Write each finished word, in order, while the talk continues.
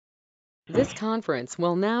This conference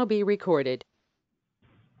will now be recorded.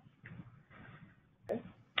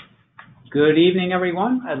 Good evening,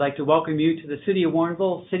 everyone. I'd like to welcome you to the City of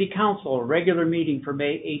Warrenville City Council regular meeting for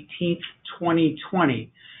May 18th,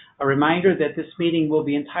 2020. A reminder that this meeting will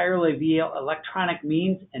be entirely via electronic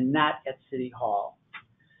means and not at City Hall.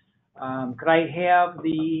 Could I have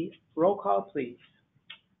the roll call, please?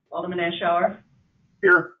 Alderman Ashour.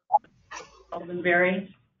 Here. Alderman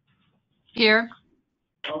Berry. Here.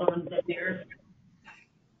 Alderman Bavir.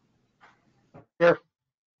 Here.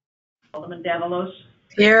 Alderman Davalos.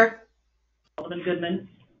 Here. Alderman Goodman.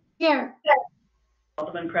 Here.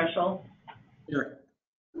 Alderman Kreschel. Here.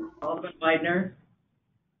 Alderman Widener.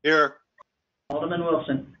 Here. Alderman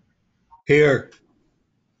Wilson. Here.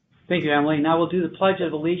 Thank you, Emily. Now we'll do the Pledge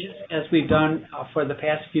of Allegiance as we've done for the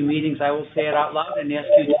past few meetings. I will say it out loud and ask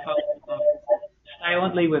you to follow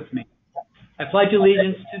silently with me. I pledge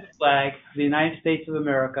allegiance to the flag of the United States of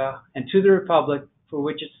America and to the republic for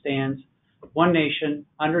which it stands, one nation,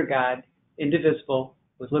 under God, indivisible,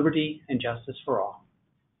 with liberty and justice for all.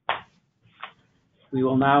 We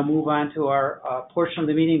will now move on to our portion of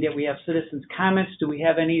the meeting that we have citizens' comments. Do we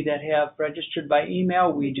have any that have registered by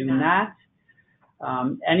email? We do not.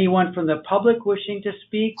 Anyone from the public wishing to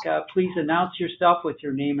speak, please announce yourself with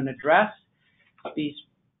your name and address. Please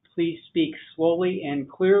speak slowly and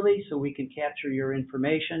clearly so we can capture your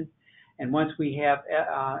information. And once we have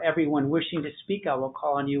everyone wishing to speak, I will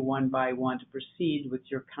call on you one by one to proceed with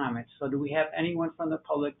your comments. So do we have anyone from the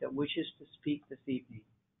public that wishes to speak this evening?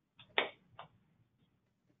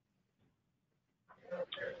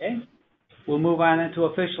 Okay. We'll move on into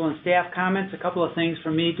official and staff comments. A couple of things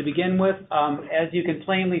for me to begin with. As you can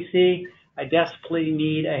plainly see, I desperately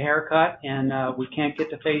need a haircut, and we can't get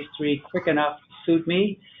to phase 3 quick enough to suit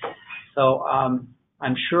me. So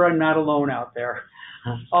I'm sure I'm not alone out there.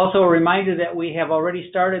 Also, a reminder that we have already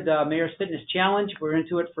started the Mayor's Fitness Challenge. We're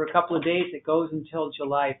into it for a couple of days. It goes until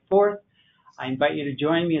July 4th. I invite you to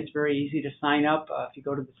join me. It's very easy to sign up. If you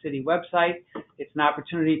go to the city website, it's an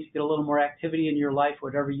opportunity to get a little more activity in your life,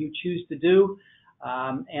 whatever you choose to do,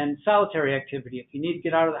 and solitary activity. If you need to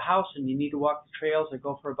get out of the house and you need to walk the trails or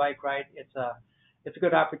go for a bike ride, it's a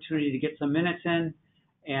good opportunity to get some minutes in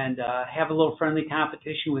and have a little friendly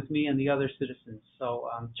competition with me and the other citizens. So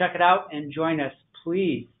check it out and join us,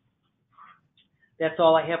 please. That's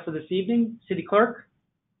all I have for this evening. City Clerk?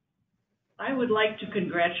 I would like to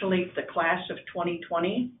congratulate the class of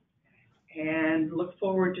 2020 and look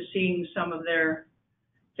forward to seeing some of their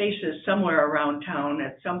faces somewhere around town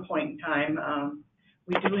at some point in time.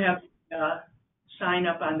 We do have a sign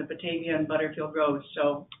up on the Batavia and Butterfield Road,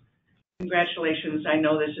 so congratulations. I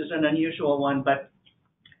know this is an unusual one, but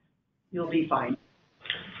you'll be fine.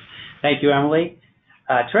 Thank you, Emily.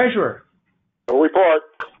 Treasurer? No report.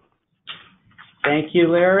 Thank you,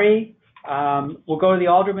 Larry. We'll go to the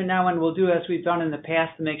alderman now, and we'll do as we've done in the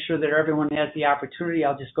past to make sure that everyone has the opportunity.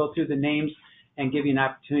 I'll just go through the names and give you an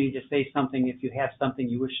opportunity to say something if you have something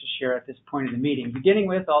you wish to share at this point in the meeting, beginning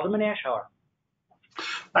with Alderman Ashour.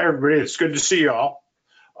 Hi, everybody. It's good to see you all.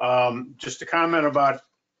 Just a comment about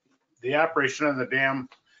the operation of the dam.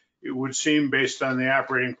 It would seem, based on the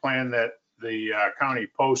operating plan that the county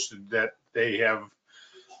posted, that they have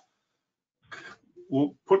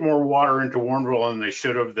put more water into Warrenville than they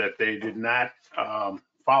should have, that they did not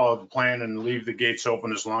follow the plan and leave the gates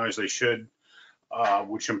open as long as they should,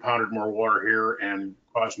 which impounded more water here and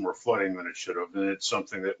caused more flooding than it should have. And it's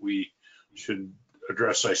something that we should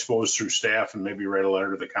address, I suppose, through staff and maybe write a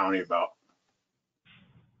letter to the county about.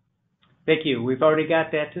 Thank you. We've already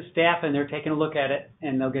got that to staff, and they're taking a look at it,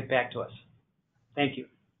 and they'll get back to us. Thank you.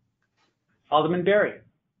 Alderman Berry.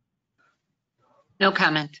 No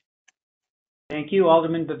comment. Thank you.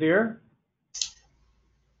 Alderman Bavir.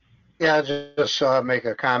 Yeah, just make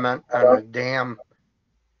a comment on the dam.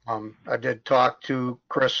 I did talk to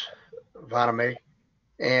Chris Vaname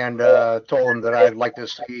and told him that I'd like to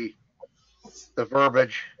see the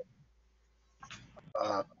verbiage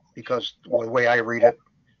because the way I read it,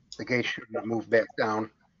 the gate shouldn't have moved back down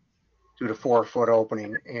to the 4-foot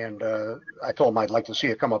opening. And I told him I'd like to see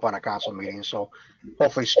it come up on a council meeting. So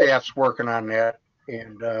hopefully staff's working on that.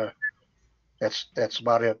 And that's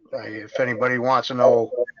about it. If anybody wants to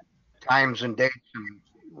know times and dates and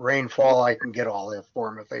rainfall, I can get all that for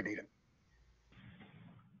them if they need it.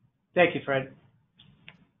 Thank you, Fred.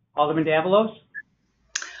 Alderman Davalos.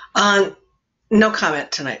 No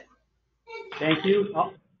comment tonight. Thank you.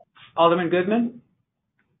 Alderman Goodman.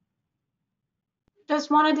 Just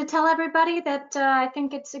wanted to tell everybody that I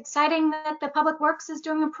think it's exciting that the Public Works is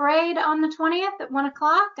doing a parade on the 20th at 1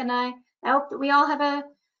 o'clock, and I hope that we all have a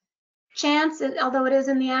although it is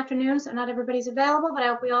in the afternoon, so not everybody's available, but I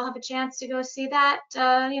hope we all have a chance to go see that,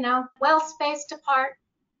 well spaced apart.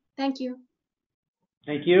 Thank you.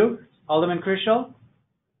 Thank you. Alderman Chrisell?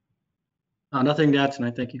 Nothing to add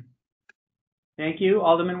tonight, thank you. Thank you.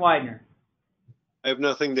 Alderman Widener? I have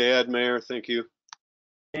nothing to add, Mayor. Thank you.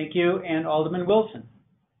 Thank you. And Alderman Wilson?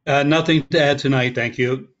 Nothing to add tonight, thank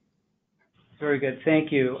you. Very good.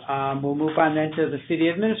 Thank you. We'll move on then to the city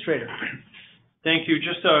administrator. Thank you.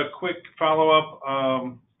 Just a quick follow-up.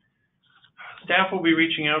 Staff will be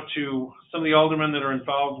reaching out to some of the aldermen that are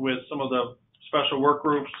involved with some of the special work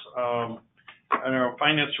groups. And our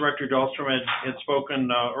finance director, Dahlstrom, had spoken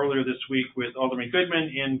earlier this week with Alderman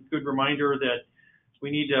Goodman, and good reminder that we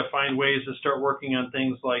need to find ways to start working on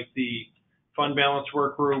things like the fund balance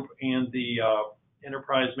work group and the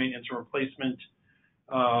enterprise maintenance and replacement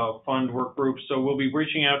fund work group. So we'll be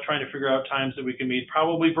reaching out, trying to figure out times that we can meet,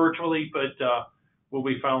 probably virtually, but we'll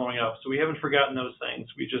be following up. So we haven't forgotten those things.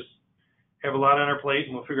 We just have a lot on our plate,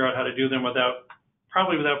 and we'll figure out how to do them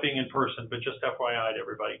probably without being in person, but just FYI to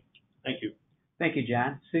everybody. Thank you. Thank you,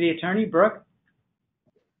 John. City Attorney, Brooke?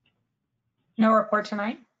 No report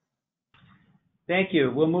tonight. Thank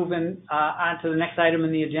you. We'll move on to the next item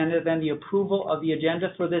in the agenda, then the approval of the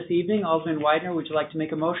agenda for this evening. Alderman Widener, would you like to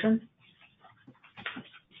make a motion?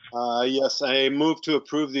 Yes, I move to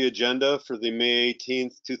approve the agenda for the May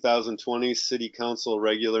 18th, 2020 City Council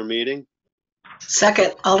regular meeting.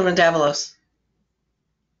 Second, Alderman Davalos.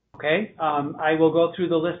 Okay, I will go through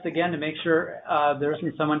the list again to make sure there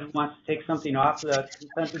isn't someone who wants to take something off the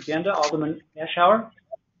consent agenda. Alderman Eschauer?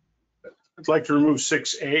 I'd like to remove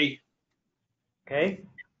 6A. Okay.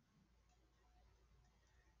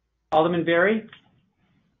 Alderman Berry?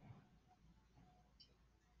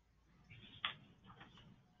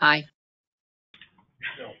 Aye.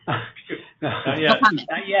 Not yet.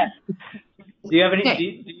 Not yet. Do you have any? Okay.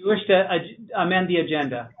 Do you wish to amend the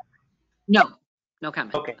agenda? No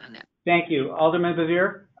comment Okay. on that. Thank you. Alderman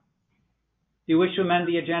Bevere? Do you wish to amend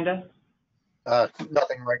the agenda?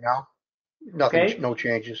 Nothing right now. Nothing, Okay. no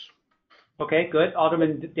changes. Okay, good.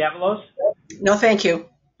 Alderman Davalos? No, thank you.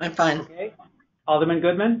 I'm fine. Okay. Alderman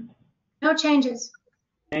Goodman? No changes.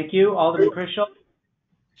 Thank you. Alderman Chrisell?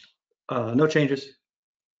 No changes.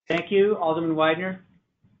 Thank you. Alderman Widener?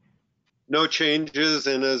 No changes,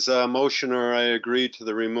 and as a motioner, I agree to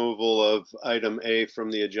the removal of item A from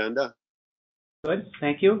the agenda. Good.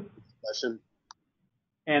 Thank you. Discussion.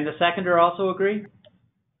 And the seconder also agree?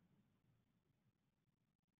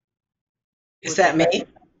 Is that me?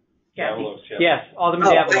 Kathy? Yes, Alderman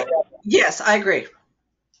Oh, Davalos. Yes, I agree.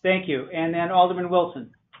 Thank you. And then Alderman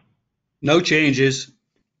Wilson? No changes.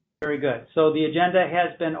 Very good. So the agenda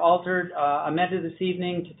has been altered, amended this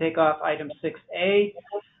evening to take off item 6A.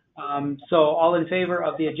 So all in favor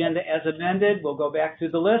of the agenda as amended, we'll go back through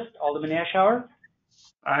the list. Alderman Eschauer?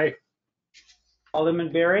 Aye.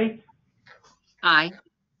 Alderman Berry? Aye.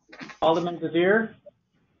 Alderman Bevere?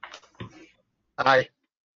 Aye.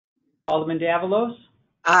 Alderman Davalos?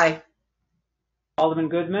 Aye. Alderman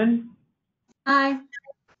Goodman? Aye.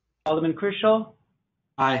 Alderman Chrisell?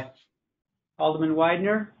 Aye. Alderman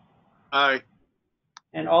Widener? Aye.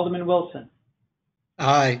 And Alderman Wilson?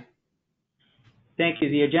 Aye. Thank you.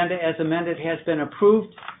 The agenda as amended has been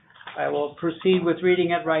approved. I will proceed with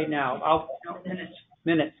reading it right now. No, minutes.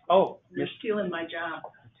 Minutes. Oh, You're stealing my job.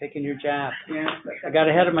 taking your job. Yeah. I got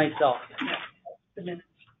ahead of myself. The minutes.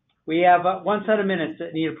 We have one set of minutes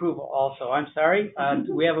that need approval also. I'm sorry.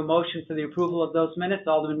 Do we have a motion for the approval of those minutes?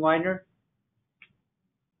 Alderman Widener?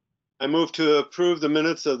 I move to approve the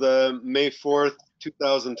minutes of the May 4th,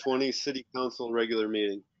 2020 City Council regular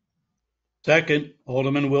meeting. Second,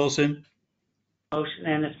 Alderman Wilson. Motion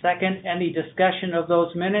and a second. Any discussion of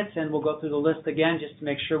those minutes? And we'll go through the list again just to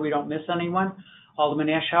make sure we don't miss anyone. Alderman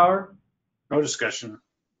Eschauer? No discussion.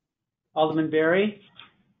 Alderman Berry?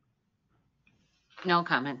 No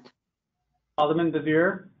comment. Alderman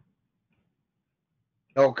Bevere?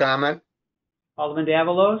 No comment. Alderman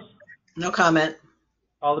Davalos? No comment.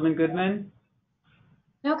 Alderman Goodman?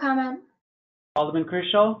 No comment. Alderman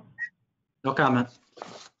Chrisell? No comment.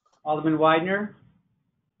 Alderman Widener?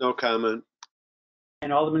 No comment.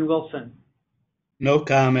 And Alderman Wilson? No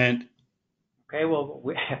comment. Okay, well,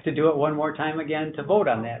 we have to do it one more time again to vote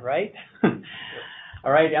on that, right?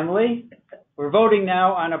 All right, Emily, we're voting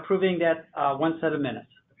now on approving that one set of minutes.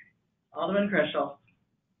 Alderman Chrisell.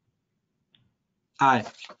 Aye.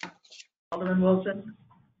 Alderman Wilson.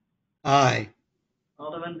 Aye.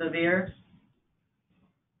 Alderman Bevere.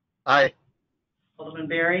 Aye. Alderman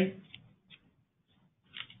Berry.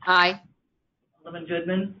 Aye. Alderman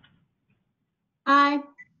Goodman. Aye.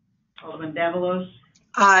 Alderman Davalos.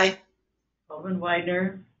 Aye. Alderman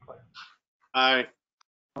Widener. Aye.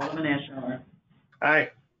 Alderman Ashower. Aye.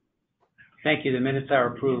 Thank you. The minutes are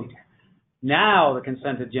approved. Now the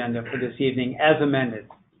consent agenda for this evening as amended.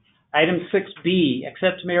 Item 6B,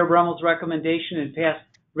 accept Mayor Brummel's recommendation and pass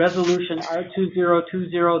Resolution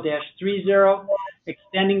R2020-30,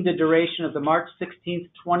 extending the duration of the March 16th,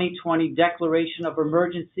 2020 declaration of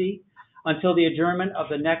emergency until the adjournment of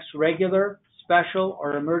the next regular, special,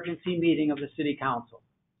 or emergency meeting of the City Council.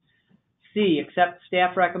 C, accept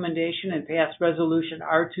staff recommendation and pass Resolution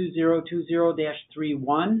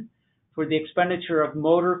R2020-31 for the expenditure of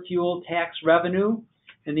motor fuel tax revenue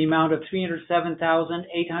in the amount of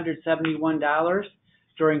 $307,871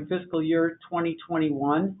 during fiscal year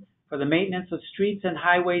 2021 for the maintenance of streets and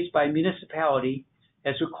highways by municipality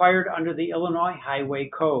as required under the Illinois Highway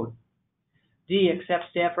Code. D,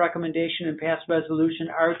 accept staff recommendation and pass Resolution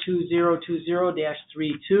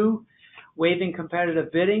R2020-32, waiving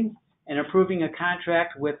competitive bidding and approving a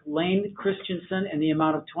contract with Lane Christensen in the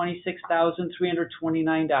amount of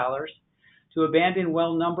 $26,329 to abandon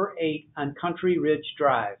well number 8 on Country Ridge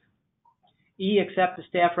Drive. E, accept the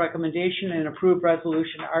staff recommendation and approve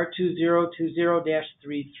Resolution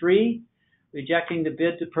R2020-33, rejecting the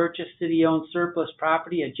bid to purchase city-owned surplus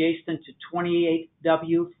property adjacent to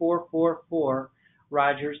 28W444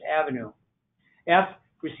 Rogers Avenue. F,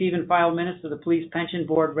 receive and file minutes of the Police Pension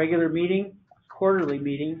Board regular meeting, quarterly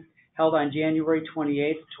meeting, held on January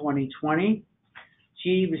 28th, 2020.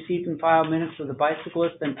 G, receive and file minutes of the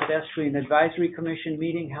Bicyclist and Pedestrian Advisory Commission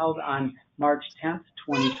meeting held on March 10th,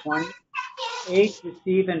 2020. H,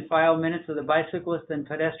 receive and file minutes of the Bicyclist and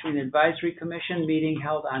Pedestrian Advisory Commission meeting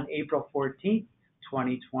held on April 14th,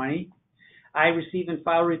 2020. I, receive and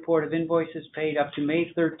file report of invoices paid up to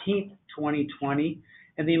May 13th, 2020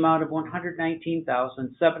 in the amount of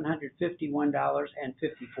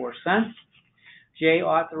 $119,751.54. J,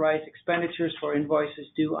 authorize expenditures for invoices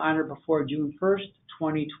due on or before June 1st,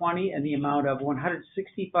 2020 in the amount of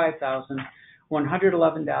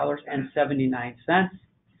 $165,111.79.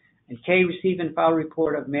 And K, receive and file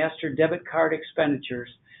report of master debit card expenditures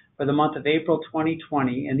for the month of April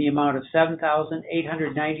 2020 in the amount of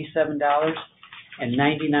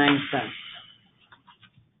 $7,897.99.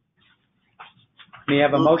 May I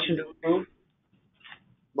have a motion to approve?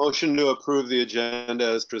 Motion to approve the agenda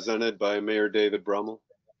as presented by Mayor David Brummel.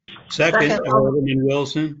 Second, Alderman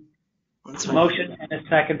Wilson. Motion and a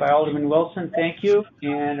second by Alderman Wilson. Thank you.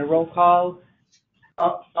 And a roll call.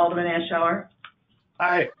 Alderman Ashower.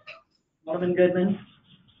 Aye. Alderman Goodman.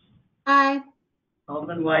 Aye.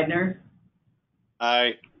 Alderman Widener.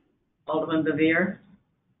 Aye. Alderman Bevere.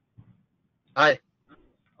 Aye.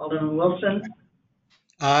 Alderman Wilson.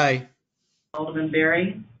 Aye. Alderman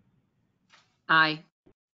Berry. Aye.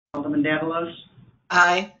 Alderman Davalos.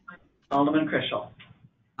 Aye. Alderman Chrisell.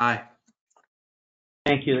 Aye.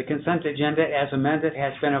 Thank you. The consent agenda as amended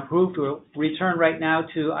has been approved. We'll return right now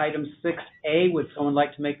to item 6A. Would someone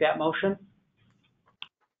like to make that motion?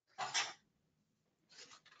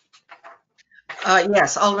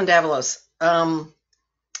 Yes, Alderman Davalos.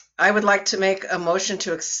 I would like to make a motion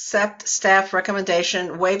to accept staff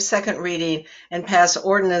recommendation, waive second reading, and pass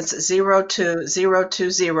ordinance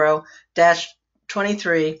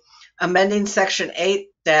 02020-23, amending section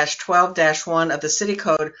 8-12-1 of the City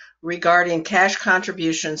Code regarding cash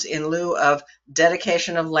contributions in lieu of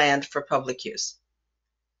dedication of land for public use.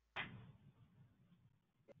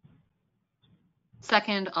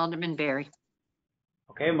 Second, Alderman Berry.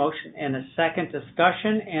 Okay, motion and a second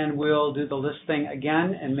discussion, and we'll do the listing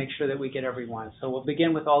again and make sure that we get everyone. So we'll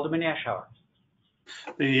begin with Alderman Ashower.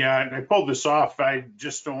 I pulled this off. I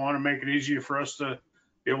just don't want to make it easier for us to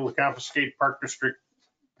be able to confiscate Park District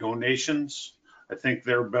donations. I think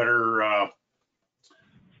they're better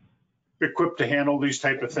equipped to handle these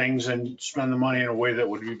type of things and spend the money in a way that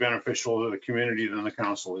would be beneficial to the community than the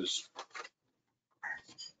council is.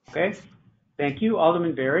 Okay, thank you.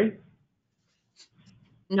 Alderman Berry.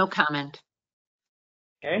 No comment.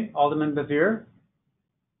 Okay, Alderman Bevere.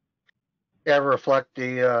 Yeah, reflect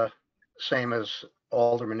the same as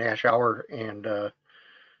Alderman Ashower, and I'm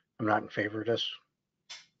not in favor of this.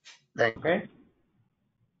 Thank you. Okay.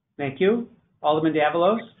 Thank you. Alderman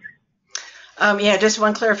Davalos. Yeah, just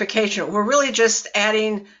one clarification. We're really just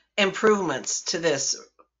adding improvements to this.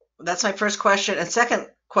 That's my first question. And second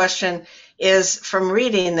question is, from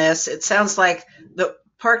reading this, it sounds like the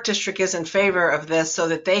Park District is in favor of this so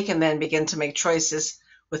that they can then begin to make choices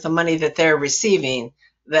with the money that they're receiving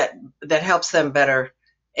that helps them better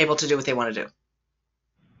able to do what they want to do.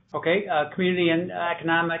 Okay, Community and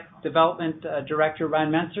Economic Development Director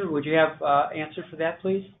Ron Menser, would you have answer for that,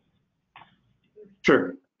 please?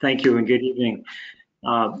 Sure. Thank you and good evening.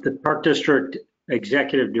 The Park District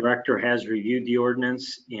executive director has reviewed the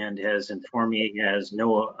ordinance and has informed me he has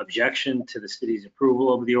no objection to the city's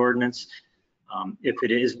approval of the ordinance. If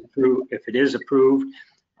it is approved,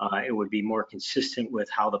 it would be more consistent with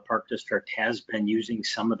how the Park District has been using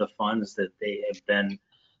some of the funds that they have been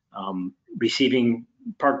receiving,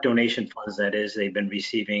 park donation funds, that is, they've been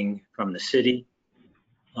receiving from the city.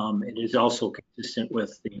 It is also consistent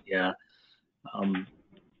with the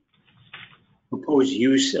proposed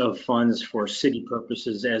use of funds for city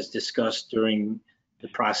purposes as discussed during the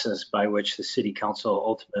process by which the city council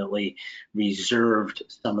ultimately reserved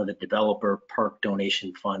some of the developer park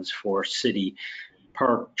donation funds for city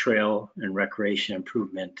park, trail, and recreation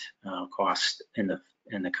improvement costs in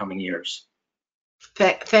the coming years.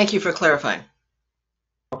 Thank you for clarifying.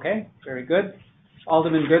 Okay, very good.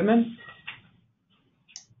 Alderman Goodman?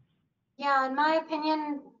 Yeah, in my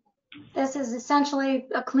opinion, this is essentially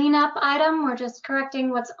a cleanup item. We're just correcting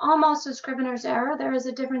what's almost a scrivener's error. There is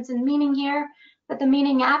a difference in meaning here, but the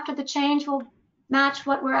meaning after the change will match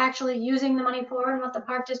what we're actually using the money for and what the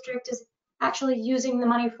Park District is actually using the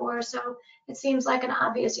money for. So it seems like an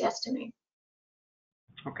obvious yes to me.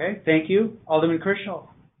 Okay, thank you. Alderman Kershaw?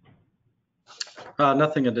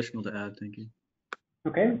 Nothing additional to add, thank you.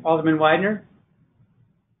 Okay, Alderman Widener?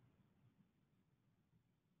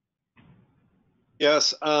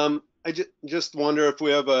 Yes, I just wonder if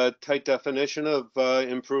we have a tight definition of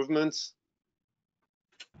improvements.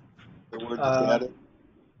 The word that's added.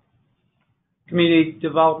 Community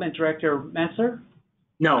Development Director Menser?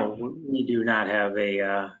 No, we do not have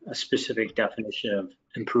a specific definition of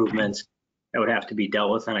improvements. That would have to be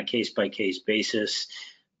dealt with on a case-by-case basis.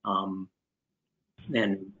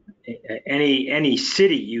 And any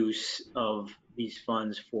city use of these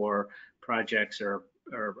funds for projects or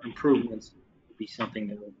improvements would be something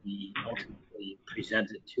that would be ultimately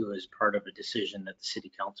presented to as part of a decision that the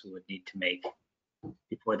city council would need to make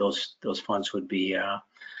before those funds would be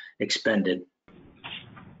expended.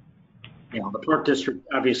 You know, the Park District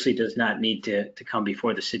obviously does not need to come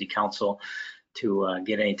before the city council to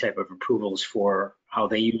get any type of approvals for how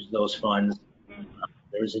they use those funds.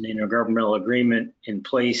 There's an intergovernmental agreement in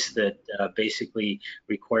place that basically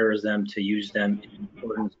requires them to use them in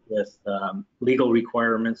accordance with legal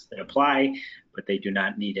requirements that apply, but they do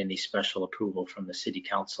not need any special approval from the city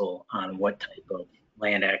council on what type of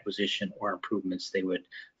land acquisition or improvements they would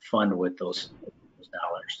fund with those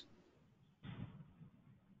dollars.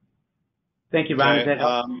 Thank you, Ron.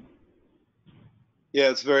 Okay, yeah,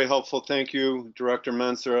 it's very helpful. Thank you, Director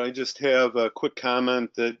Menser. I just have a quick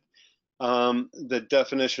comment that the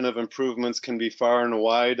definition of improvements can be far and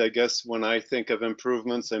wide. I guess when I think of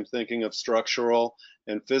improvements, I'm thinking of structural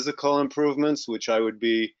and physical improvements, which I would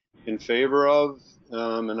be in favor of.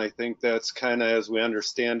 And I think that's kind of, as we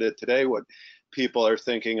understand it today, what people are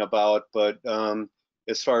thinking about. But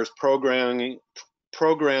as far as programming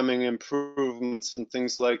improvements and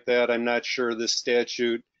things like that, I'm not sure this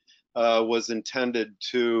statute was intended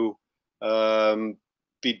to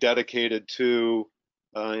be dedicated to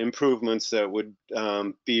improvements that would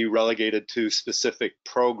be relegated to specific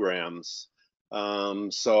programs.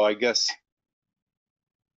 So I guess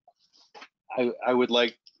I would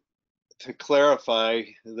like to clarify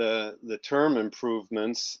the term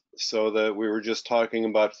improvements so that we were just talking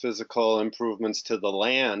about physical improvements to the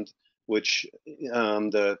land, which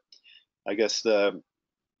I guess the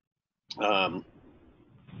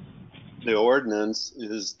ordinance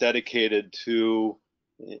is dedicated to,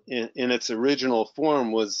 in its original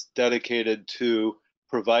form, was dedicated to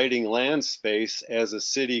providing land space as a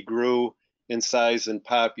city grew in size and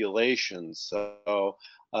population. So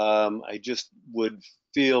I just would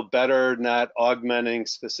feel better not augmenting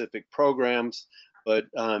specific programs, but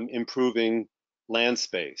improving land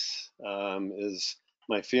space is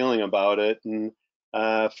my feeling about it. And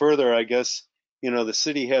further, I guess, you know, the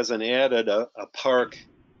city hasn't added a park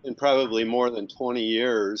in probably more than 20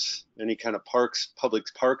 years, any kind of public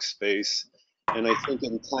park space. And I think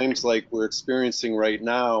in times like we're experiencing right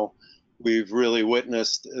now, we've really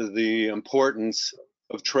witnessed the importance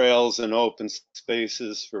of trails and open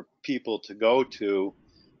spaces for people to go to.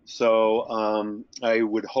 So I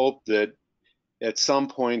would hope that at some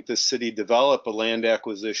point the city develop a land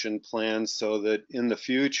acquisition plan so that in the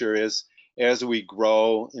future, as we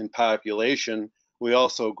grow in population, we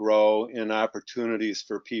also grow in opportunities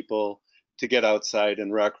for people to get outside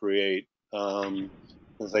and recreate.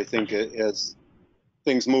 As I think as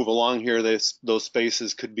things move along here, those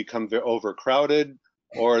spaces could become very overcrowded,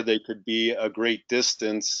 or they could be a great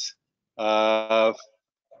distance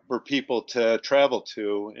for people to travel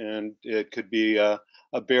to, and it could be a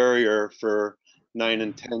barrier for 9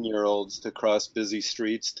 and 10-year-olds to cross busy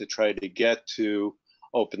streets to try to get to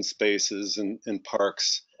open spaces and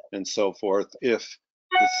parks and so forth if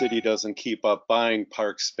the city doesn't keep up buying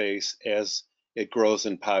park space as it grows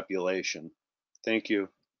in population. Thank you.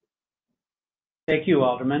 Thank you,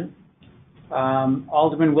 Alderman.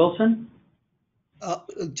 Alderman Wilson?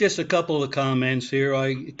 Just a couple of comments here.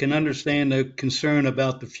 I can understand the concern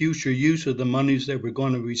about the future use of the monies that we're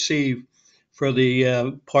going to receive for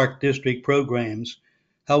the Park District programs.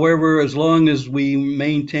 However, as long as we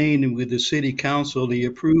maintain with the City Council the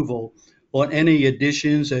approval on any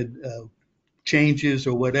additions and changes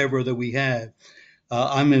or whatever that we have,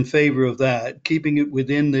 I'm in favor of that, keeping it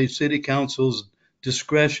within the City Council's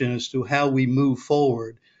discretion as to how we move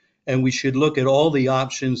forward. And we should look at all the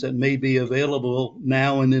options that may be available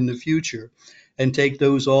now and in the future and take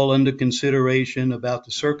those all under consideration about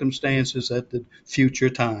the circumstances at the future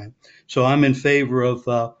time. So I'm in favor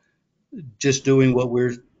of just doing what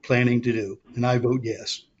we're planning to do, and I vote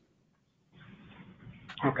yes.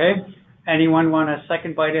 Okay. Anyone want a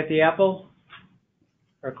second bite at the apple?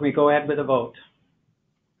 Or can we go ahead with a vote?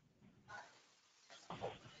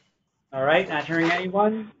 All right, not hearing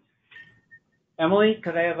anyone. Emily,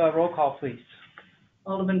 could I have a roll call, please?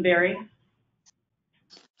 Alderman Berry,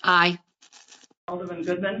 Aye. Alderman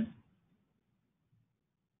Goodman,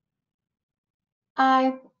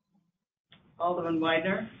 Aye. Alderman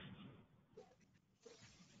Widener,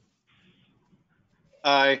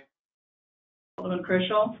 Aye. Alderman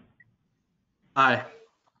Krischel, Aye.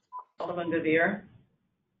 Alderman Devere,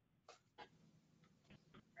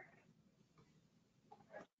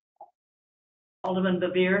 Alderman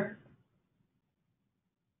Devere,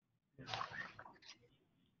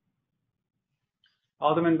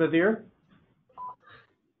 Alderman Bevere?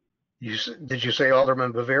 Did you say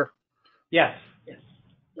Alderman Bevere? Yes.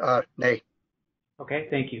 Nay. Okay,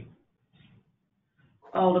 thank you.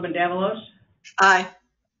 Alderman Davalos, Aye.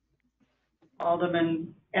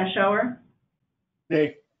 Alderman Ashour,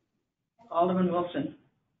 Nay. Alderman Wilson.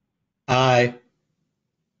 Aye.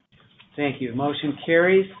 Thank you. Motion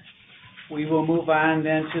carries. We will move on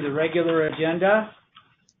then to the regular agenda.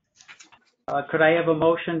 Could I have a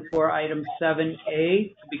motion for item 7A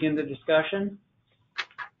to begin the discussion?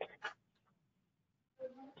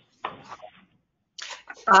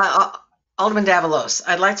 Alderman Davalos,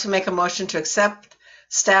 I'd like to make a motion to accept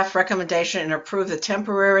staff recommendation and approve the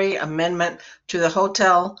temporary amendment to the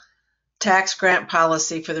hotel tax grant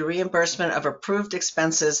policy for the reimbursement of approved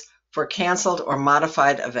expenses for canceled or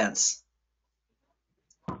modified events.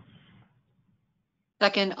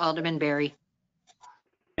 Second, Alderman Berry.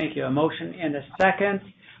 Thank you. A motion and a second.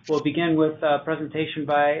 We'll begin with a presentation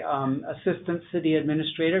by Assistant City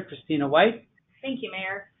Administrator Christina White. Thank you,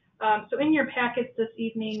 Mayor. So in your packets this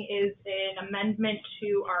evening is an amendment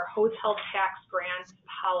to our hotel tax grant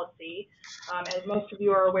policy. As most of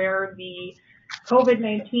you are aware, the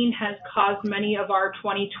COVID-19 has caused many of our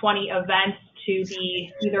 2020 events to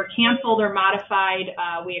be either canceled or modified.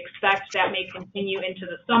 We expect that may continue into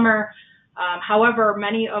the summer. However,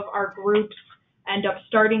 many of our groups end up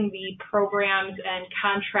starting the programs and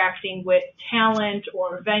contracting with talent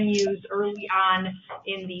or venues early on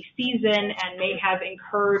in the season and may have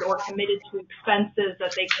incurred or committed to expenses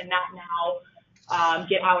that they cannot now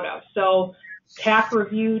get out of. So TAC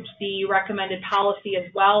reviewed the recommended policy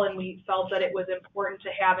as well, and we felt that it was important to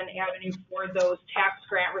have an avenue for those tax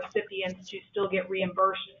grant recipients to still get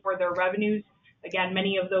reimbursed for their revenues. Again,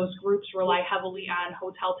 many of those groups rely heavily on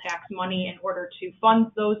hotel tax money in order to fund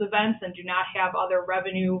those events and do not have other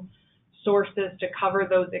revenue sources to cover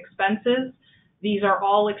those expenses. These are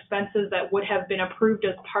all expenses that would have been approved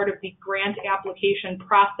as part of the grant application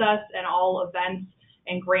process, and all events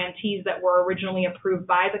and grantees that were originally approved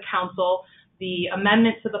by the council. The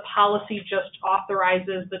amendment to the policy just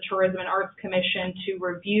authorizes the Tourism and Arts Commission to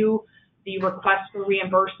review the request for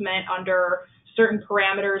reimbursement under certain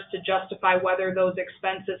parameters to justify whether those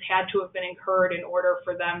expenses had to have been incurred in order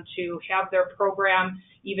for them to have their program,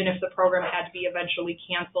 even if the program had to be eventually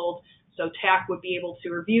canceled. So TAC would be able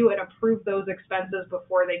to review and approve those expenses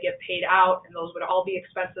before they get paid out, and those would all be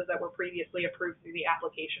expenses that were previously approved through the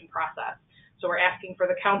application process. So we're asking for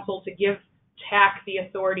the council to give TAC the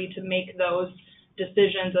authority to make those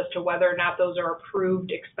decisions as to whether or not those are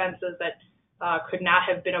approved expenses that could not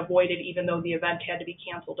have been avoided even though the event had to be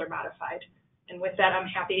canceled or modified. And with that, I'm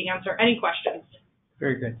happy to answer any questions.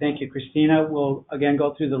 Very good. Thank you, Christina. We'll again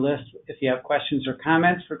go through the list if you have questions or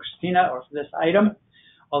comments for Christina or for this item.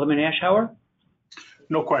 Alderman Ashour?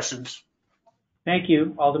 No questions. Thank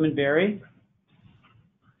you. Alderman Berry?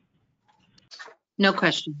 No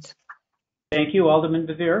questions. Thank you. Alderman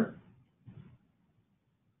Bevere?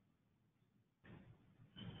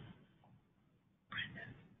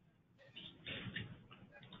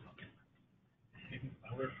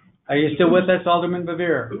 Are you still with us, Alderman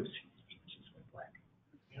Bevere?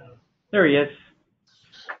 There he is.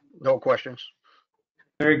 No questions.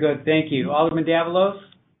 Very good, thank you. Alderman Davalos?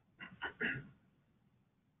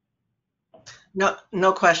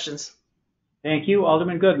 No questions. Thank you.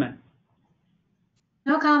 Alderman Goodman?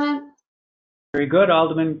 No comment. Very good.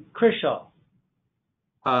 Alderman Chrisell?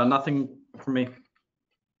 Nothing for me.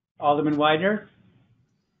 Alderman Widener?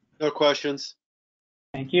 No questions.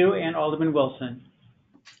 Thank you. And Alderman Wilson?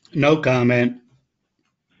 No comment.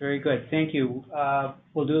 Very good, thank you.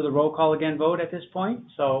 We'll do the roll call again vote at this point,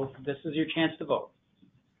 so this is your chance to vote.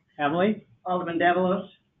 Emily? Alderman Davalos,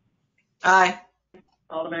 Aye.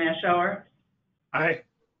 Alderman Ashour, Aye.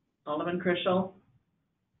 Alderman Chrisell,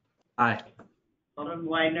 Aye. Alderman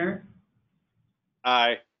Widener,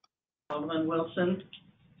 Aye. Alderman Wilson,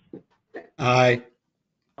 Aye.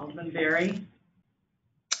 Alderman Berry,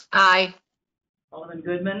 Aye. Alderman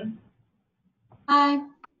Goodman, Aye.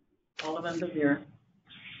 Alderman Bevere.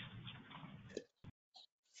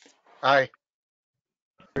 Aye.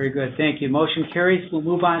 Very good, thank you. Motion carries. We'll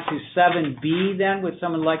move on to 7B then. Would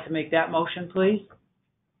someone like to make that motion, please?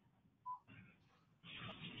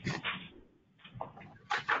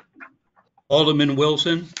 Alderman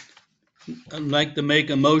Wilson, I'd like to make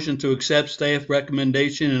a motion to accept staff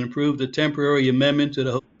recommendation and approve the temporary amendment to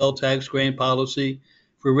the hotel tax grant policy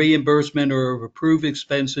for reimbursement or approved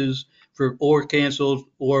expenses for or canceled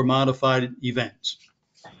or modified events.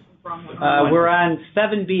 We're on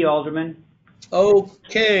 7B, Alderman.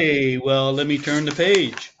 Okay, well, let me turn the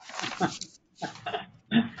page.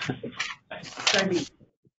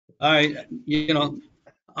 All right,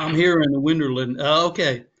 I'm here in the Winterland.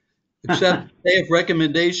 Okay. Accept staff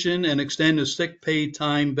recommendation and extend the sick pay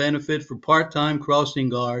time benefit for part-time crossing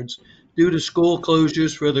guards due to school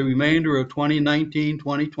closures for the remainder of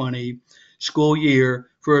 2019-2020 school year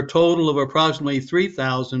for a total of approximately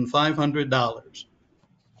 $3,500.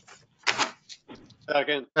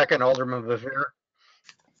 Second. Second, Alderman Bevere.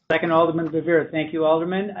 Second, Alderman Bevere. Thank you,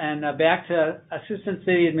 Alderman. And back to Assistant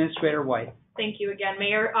City Administrator White. Thank you again,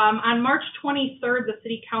 Mayor. On March 23rd, the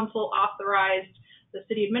City Council authorized the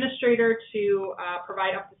City Administrator to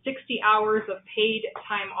provide up to 60 hours of paid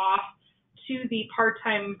time off to the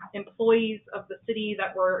part-time employees of the city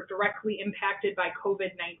that were directly impacted by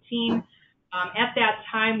COVID-19. At that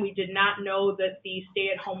time, we did not know that the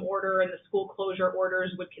stay-at-home order and the school closure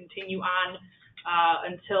orders would continue on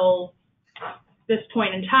until this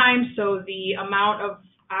point in time. So the amount of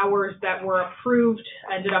hours that were approved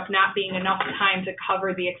ended up not being enough time to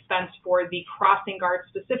cover the expense for the crossing guards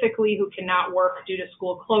specifically, who cannot work due to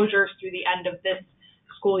school closures through the end of this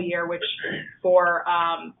school year, which for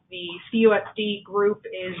the CUSD group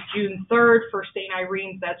is June 3rd. For St.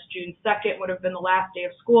 Irene's, that's June 2nd, would have been the last day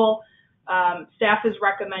of school. Staff is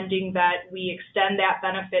recommending that we extend that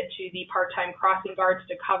benefit to the part-time crossing guards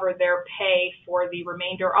to cover their pay for the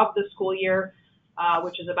remainder of the school year,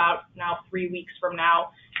 which is about now 3 weeks from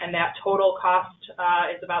now. And that total cost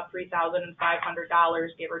is about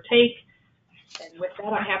 $3,500, give or take. And with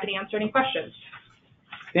that, I'm happy to answer any questions.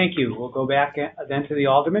 Thank you. We'll go back then to the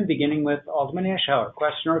Alderman, beginning with Alderman Ashour.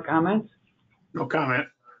 Question or comment? No comment.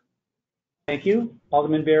 Thank you.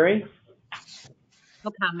 Alderman Berry?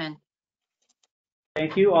 No comment.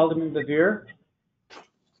 Thank you. Alderman Bevere?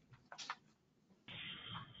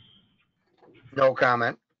 No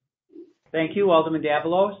comment. Thank you. Alderman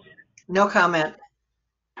Davalos? No comment.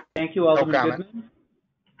 Thank you. Alderman comment. Goodman?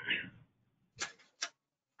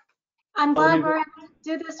 I'm glad Alderman we're able to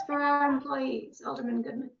do this for our employees, Alderman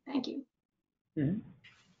Goodman. Thank you.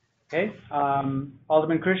 Okay.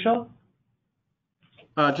 Alderman Chrisell?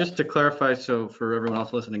 Just to clarify, so for everyone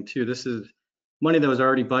else listening too, this is money that was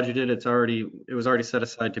already budgeted. It was already set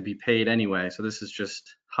aside to be paid anyway. So this is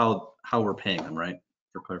just how we're paying them, right?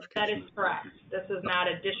 For clarification. That is correct. This is not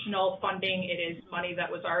additional funding. It is money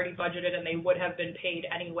that was already budgeted, and they would have been paid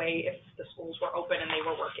anyway if the schools were open and they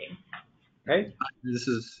were working. Okay. This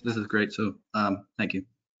is great. So thank you.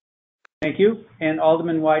 Thank you. And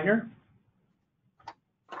Alderman Widener?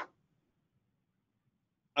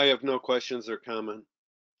 I have no questions or comment.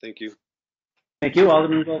 Thank you. Thank you.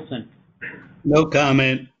 Alderman Wilson? No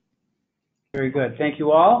comment. Very good. Thank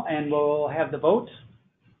you all. And we'll have the vote.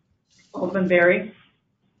 Alderman Berry,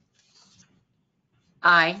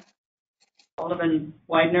 Aye. Alderman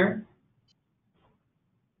Widener,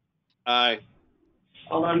 Aye.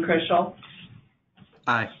 Alderman Chrisell,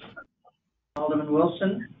 Aye. Alderman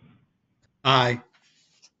Wilson, Aye.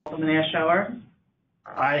 Alderman Ashour,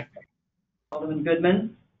 Aye. Alderman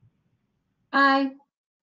Goodman, Aye.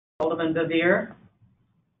 Alderman Bevere,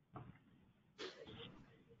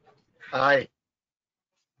 Aye.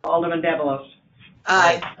 Alderman Davalos.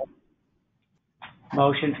 Aye.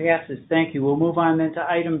 Motion passes. Thank you. We'll move on then to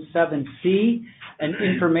item 7C, an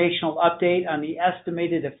informational update on the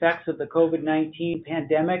estimated effects of the COVID-19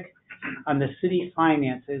 pandemic on the city's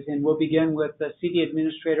finances. And we'll begin with the City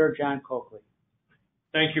Administrator, John Coakley.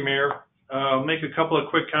 Thank you, Mayor. I'll make a couple of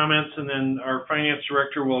quick comments, and then our Finance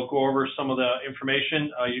Director will go over some of the information.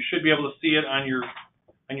 You should be able to see it on your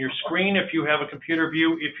screen if you have a computer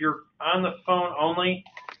view. If you're on the phone only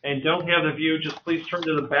and don't have the view, just please turn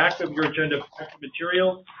to the back of your agenda packet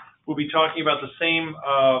materials. We'll be talking about the same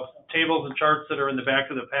tables and charts that are in the back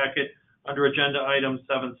of the packet under agenda item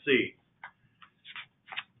 7C.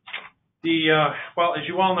 Well, as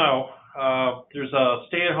you all know, there's a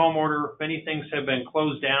stay-at-home order. Many things have been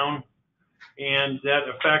closed down, and that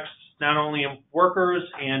affects not only workers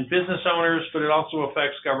and business owners, but it also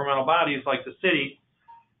affects governmental bodies like the city.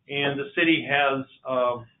 And the city is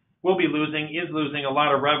losing a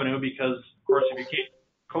lot of revenue because, of course, if you can't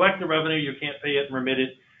collect the revenue, you can't pay it and remit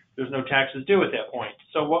it. There's no taxes due at that point.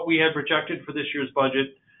 So what we had projected for this year's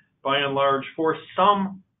budget, by and large, for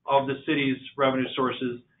some of the city's revenue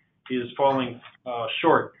sources, is falling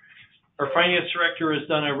short. Our Finance Director has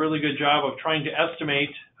done a really good job of trying to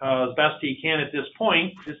estimate as best he can at this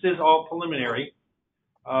point. This is all preliminary.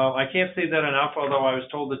 I can't say that enough, although I was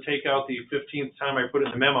told to take out the 15th time I put it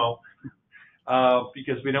in the memo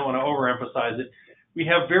because we don't want to overemphasize it. We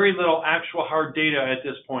have very little actual hard data at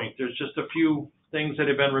this point. There's just a few things that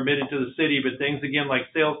have been remitted to the city, but things, again,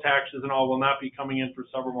 like sales taxes and all will not be coming in for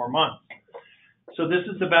several more months. So this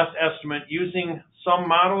is the best estimate using some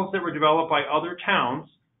models that were developed by other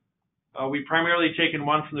towns. We primarily taken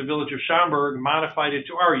one from the village of Schaumburg, modified it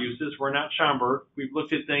to our uses. We're not Schaumburg. We've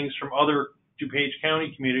looked at things from other DuPage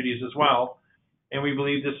County communities as well, and we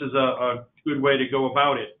believe this is a good way to go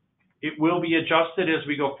about it. It will be adjusted as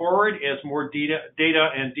we go forward, as more data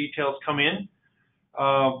and details come in.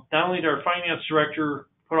 Not only did our Finance Director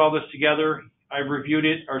put all this together, I've reviewed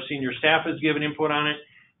it. Our senior staff has given input on it.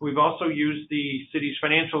 We've also used the city's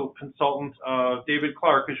financial consultant, David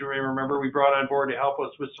Clark, as you may remember, we brought on board to help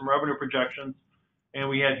us with some revenue projections, and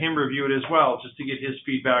we had him review it as well, just to get his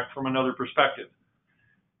feedback from another perspective.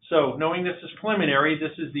 So knowing this is preliminary,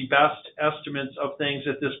 this is the best estimates of things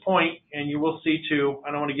at this point, and you will see too, I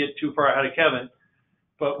don't want to get too far ahead of Kevin,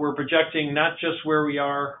 but we're projecting not just where we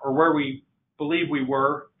are or where we believe we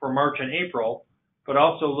were for March and April, but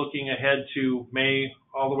also looking ahead to May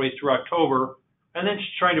all the way through October, and then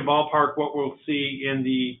just trying to ballpark what we'll see in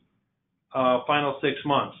the final 6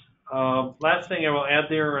 months. Last thing I will add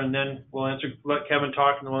there, and then we'll let Kevin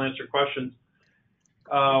talk, and then we'll answer questions.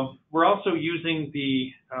 We're also using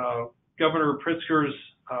the Governor Pritzker's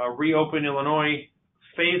Reopen Illinois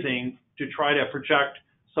phasing to try to project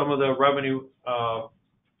some of the revenue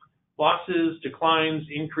losses, declines,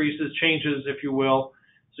 increases, changes, if you will.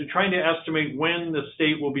 So trying to estimate when the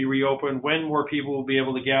state will be reopened, when more people will be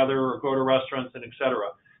able to gather or go to restaurants, and et cetera.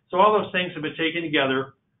 So all those things have been taken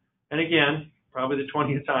together. And again, probably the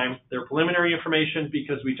 20th time, they're preliminary information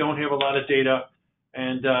because we don't have a lot of data.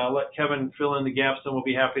 And let Kevin fill in the gaps, and we'll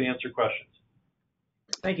be happy to answer questions.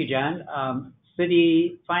 Thank you, John.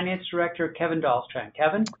 City Finance Director Kevin Dahlstrom.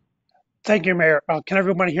 Kevin? Thank you, Mayor. Can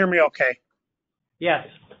everybody hear me okay? Yes.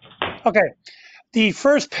 Okay. The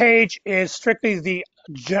first page is strictly the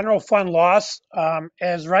general fund loss.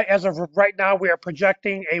 As of right now, we are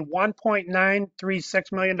projecting a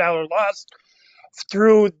 $1.936 million loss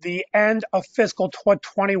through the end of fiscal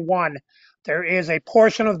 21. There is a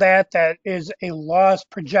portion of that is a loss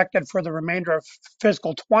projected for the remainder of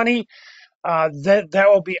fiscal 20. That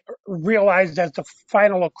will be realized as the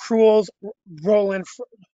final accruals roll in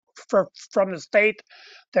from the state.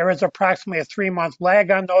 There is approximately a 3-month lag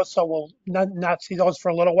on those, so we'll not see those for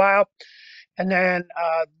a little while. And then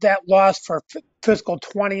that loss for fiscal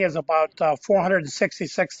 20 is about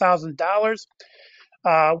 $466,000.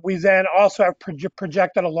 We then also have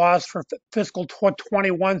projected a loss for fiscal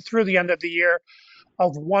 21 through the end of the year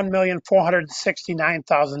of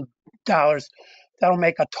 $1,469,000. That'll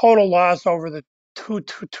make a total loss over the two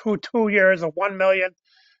years of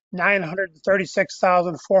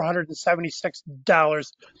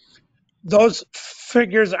 $1,936,476. Those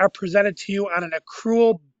figures are presented to you on an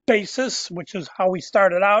accrual basis, which is how we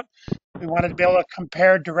started out. We wanted to be able to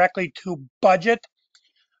compare directly to budget.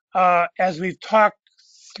 As we've talked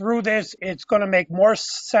through this, it's going to make more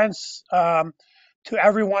sense to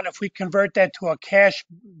everyone if we convert that to a cash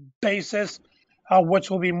basis, which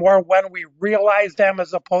will be more when we realize them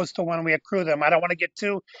as opposed to when we accrue them. I don't want to get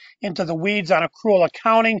too into the weeds on accrual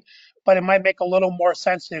accounting, but it might make a little more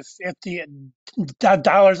sense if the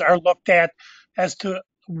dollars are looked at as to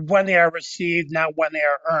when they are received, not when they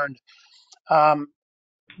are earned.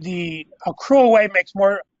 the accrual way makes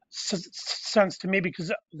more sense to me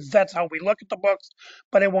because that's how we look at the books,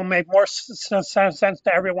 but it will make more sense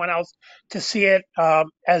to everyone else to see it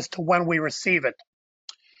as to when we receive it.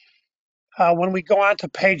 When we go on to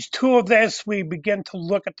page 2 of this, we begin to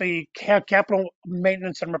look at the capital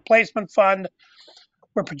maintenance and replacement fund.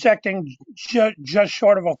 We're projecting just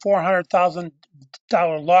short of a $400,000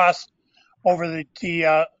 loss over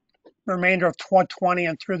the remainder of 2020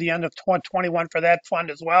 and through the end of 2021 for that fund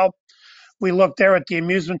as well. We looked there at the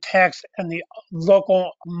amusement tax and the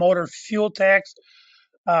local motor fuel tax.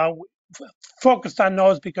 Focused on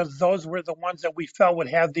those because those were the ones that we felt would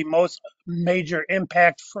have the most major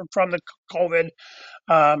impact from the COVID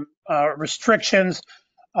restrictions.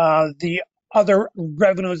 The other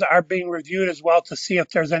revenues are being reviewed as well to see if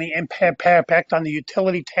there's any impact on the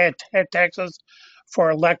utility taxes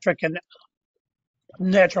for electric and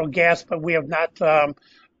natural gas, but we have not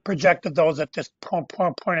projected those at this point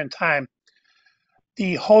in time.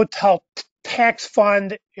 The hotel tax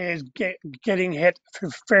fund is getting hit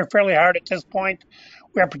fairly hard at this point.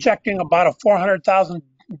 We are projecting about a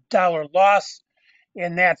 $400,000 loss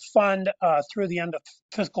in that fund through the end of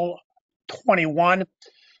fiscal 21.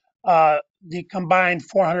 The combined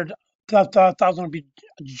 400,000 will be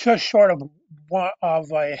just short of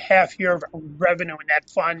a half year of revenue in that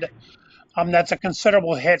fund. That's a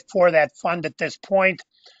considerable hit for that fund at this point.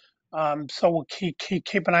 So we'll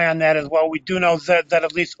keep an eye on that as well. We do know that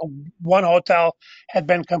at least one hotel had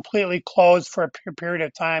been completely closed for a period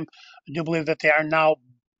of time. I do believe that they are now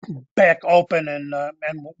back open, and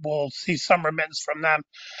we'll see some remittance from them.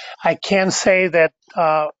 I can say that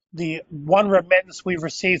the one remittance we've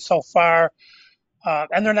received so far,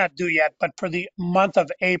 and they're not due yet, but for the month of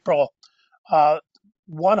April,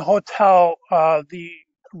 one hotel, the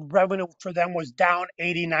revenue for them was down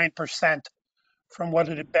 89% from what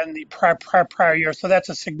it had been the prior year. So that's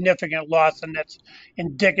a significant loss, and that's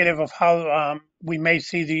indicative of how we may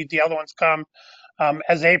see the other ones come,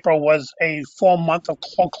 as April was a full month of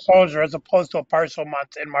closure as opposed to a partial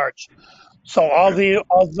month in March. So all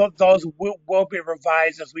those will be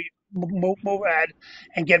revised as we move ahead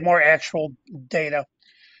and get more actual data.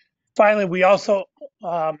 Finally, we also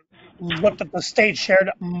looked at the state shared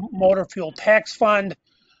motor fuel tax fund.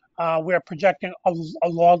 We are projecting a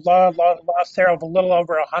loss there of a little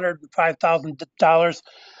over $105,000.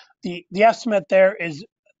 The estimate there is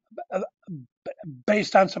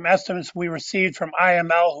based on some estimates we received from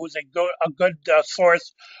IML, who's a good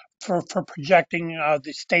source for projecting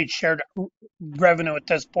the state shared revenue at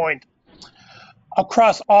this point.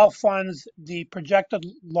 Across all funds, the projected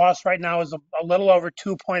loss right now is a little over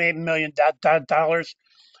 $2.8 million.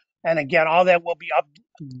 And again, all that will be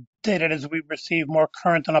updated as we receive more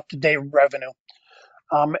current and up-to-date revenue.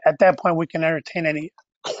 At that point, we can entertain any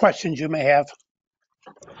questions you may have.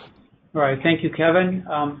 All right, thank you, Kevin.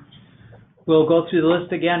 We'll go through the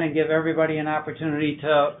list again and give everybody an opportunity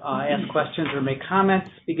to ask questions or make comments,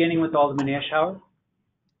 beginning with Alderman Ashour.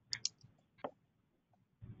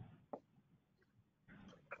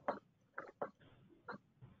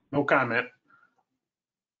 No comment.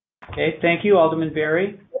 Okay, thank you. Alderman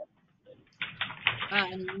Berry. No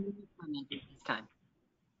comment at this time.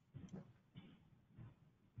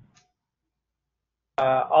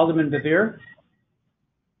 Alderman Bevere.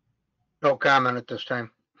 No comment at this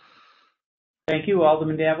time. Thank you.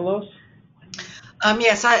 Alderman Davalos.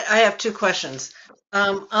 Yes, I have two questions.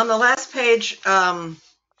 On the last page, the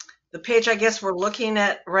page I guess we're looking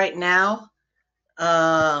at right now,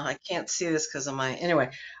 I can't see this because of my,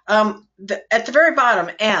 anyway, at the very bottom,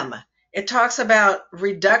 M, it talks about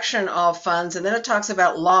reduction all funds, and then it talks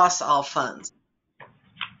about loss all funds.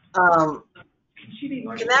 Can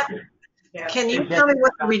you tell me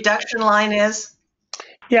what the reduction line is?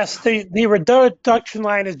 Yes, the reduction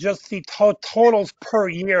line is just the totals per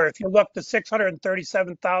year. If you look, the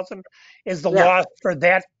 637,000 is the loss for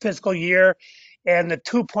that fiscal year, and the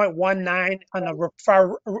 2.19 on the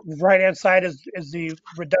far right-hand side is the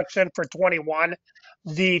reduction for 21.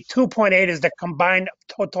 The 2.8 is the combined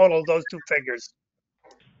total of those two figures.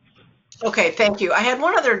 Okay, thank you. I had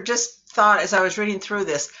one other just thought as I was reading through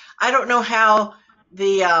this. I don't know how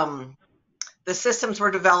the systems were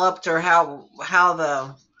developed or how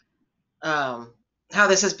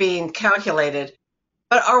this is being calculated,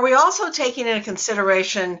 but are we also taking into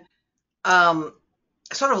consideration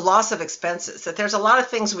sort of loss of expenses, that there's a lot of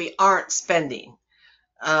things we aren't spending,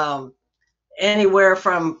 anywhere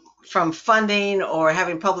from funding or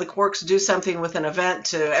having Public Works do something with an event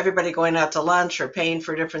to everybody going out to lunch or paying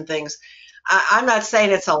for different things. I'm not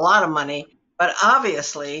saying it's a lot of money, but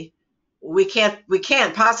obviously we can't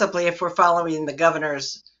possibly, if we're following the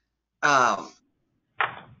governor's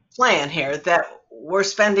plan here that we're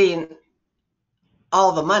spending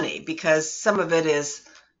all the money, because some of it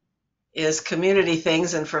is community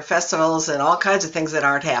things and for festivals and all kinds of things that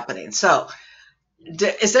aren't happening. So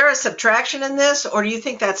is there a subtraction in this, or do you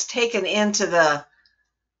think that's taken into the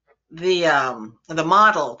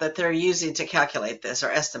model that they're using to calculate this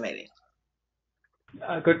or estimating?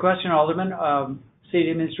 Good question, Alderman. City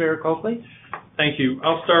Administrator Coakley. Thank you.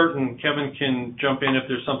 I'll start and Kevin can jump in if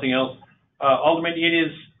there's something else. Alderman,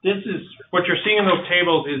 this is what you're seeing in those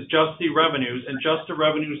tables is just the revenues, and just the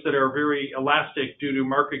revenues that are very elastic due to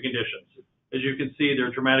market conditions. As you can see, they're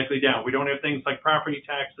dramatically down. We don't have things like property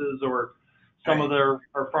taxes or some of them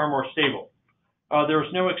are far more stable.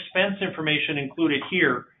 There's no expense information included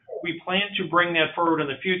here. We plan to bring that forward in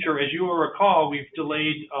the future. As you will recall, we've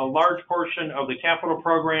delayed a large portion of the capital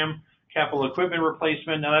program, capital equipment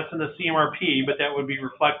replacement. Now that's in the CMRP, but that would be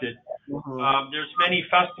reflected. There's many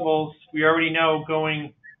festivals we already know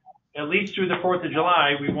going at least through the 4th of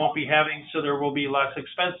July we won't be having, so there will be less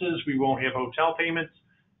expenses. We won't have hotel payments,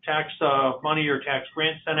 tax money or tax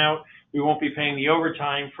grants sent out. We won't be paying the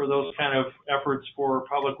overtime for those kind of efforts for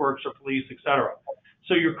public works or police, et cetera.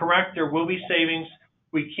 So you're correct, there will be savings.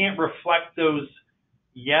 We can't reflect those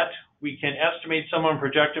yet. We can estimate some and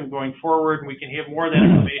project them going forward, and we can have more of that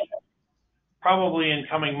information probably in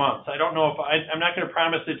coming months. I don't know if I'm not going to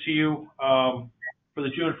promise it to you for the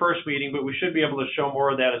June 1st meeting, but we should be able to show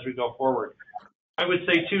more of that as we go forward. I would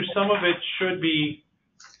say too, some of it should be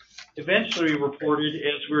eventually reported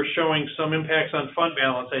as we're showing some impacts on fund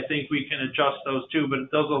balance. I think we can adjust those too, but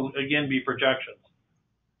those will again be projections.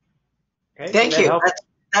 Okay. Thank you.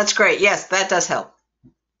 That's great. Yes, that does help.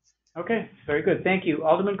 Okay, very good. Thank you.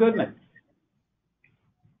 Alderman Goodman.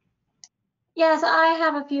 Yes, I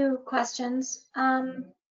have a few questions.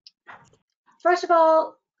 First of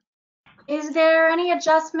all, is there any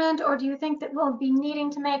adjustment, or do you think that we'll be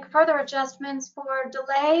needing to make further adjustments for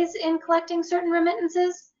delays in collecting certain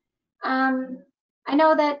remittances? I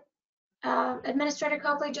know that Administrator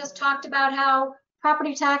Coakley just talked about how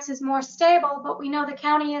property tax is more stable, but we know the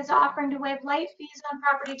county is offering to waive late fees on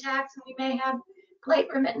property tax, and we may have late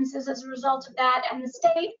remittances as a result of that. And the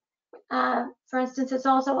state, for instance, has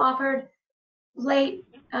also offered late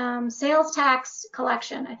sales tax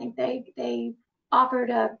collection. I think they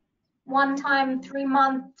offered a one-time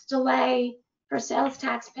 3-month delay for sales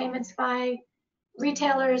tax payments by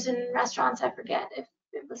retailers and restaurants. I forget if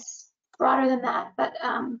it was broader than that, but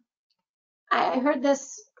I heard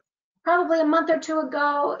this probably a month or two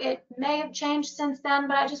ago. It may have changed since then,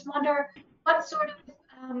 but I just wonder what sort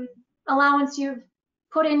of allowance you've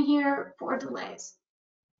put in here for delays.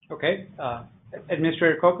 Okay.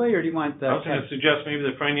 Administrator Coakley, or do you want I was going to suggest maybe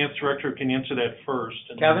the finance director can answer that first.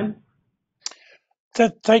 Kevin?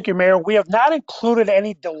 Thank you, Mayor. We have not included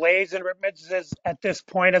any delays in remittances at this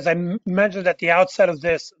point. As I mentioned at the outset of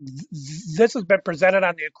this, this has been presented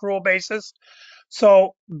on the accrual basis.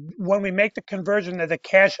 So when we make the conversion to the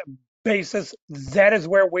cash basis, that is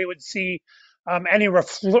where we would see any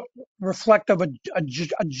reflective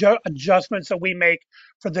adjustments that we make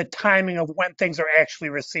for the timing of when things are actually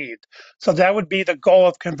received. So that would be the goal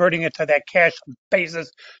of converting it to that cash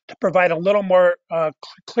basis, to provide a little more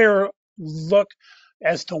clear look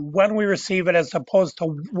as to when we receive it, as opposed to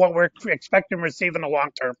what we're expecting to receive in the long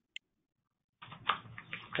term.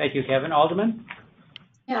 Thank you, Kevin. Alderman?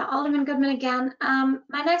 Yeah, Alderman Goodman again.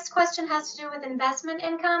 My next question has to do with investment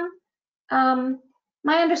income.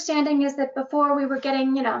 My understanding is that before we were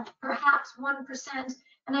getting, perhaps 1%,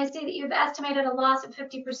 and I see that you've estimated a loss of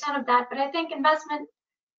 50% of that, but I think investment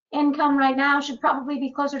income right now should probably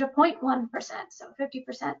be closer to 0.1%. So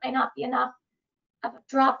 50% may not be enough of a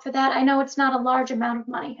drop for that. I know it's not a large amount of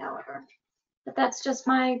money, however, but that's just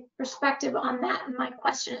my perspective on that, and my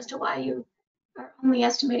question as to why you are only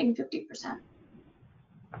estimating 50%.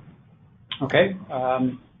 Okay.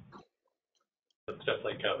 That's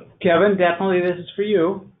definitely Kevin. Kevin, definitely this is for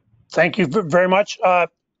you. Thank you very much. I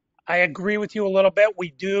agree with you a little bit.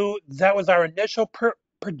 That was our initial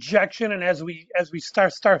projection, and as we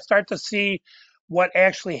start to see what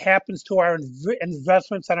actually happens to our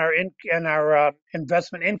investments and our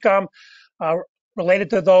investment income related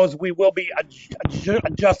to those, we will be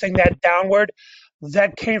adjusting that downward.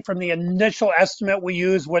 That came from the initial estimate we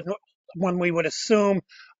used when we would assume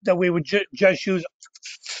that we would just use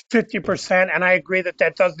 50%, and I agree that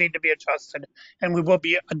that does need to be adjusted, and we will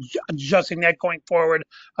be adjusting that going forward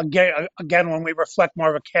again when we reflect more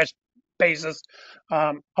of a cash basis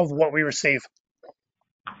of what we receive.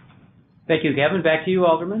 Thank you, Kevin. Back to you,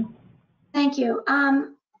 Alderman. Thank you. I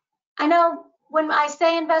know when I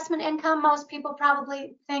say investment income, most people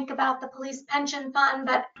probably think about the police pension fund,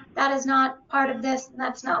 but that is not part of this. And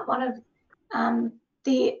that's not one of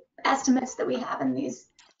the estimates that we have in these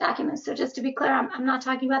documents. So just to be clear, I'm not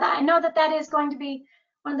talking about that. I know that that is going to be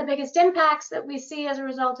one of the biggest impacts that we see as a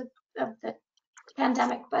result of the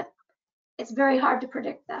pandemic, but it's very hard to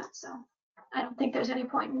predict that. So I don't think there's any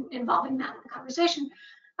point in involving that in the conversation.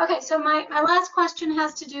 Okay, so my last question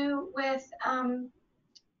has to do with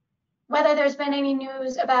whether there's been any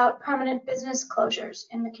news about permanent business closures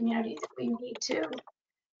in the community that we need to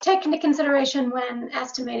take into consideration when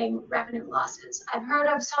estimating revenue losses. I've heard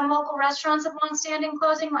of some local restaurants of longstanding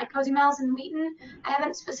closing, like Cozy Mel's in Wheaton. I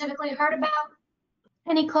haven't specifically heard about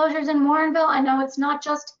any closures in Warrenville. I know it's not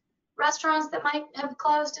just restaurants that might have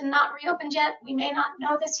closed and not reopened yet. We may not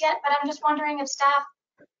know this yet, but I'm just wondering if staff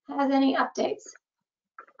has any updates.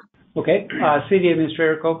 Okay, City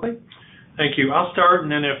Administrator Coakley. Thank you. I'll start,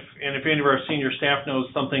 and then if any of our senior staff knows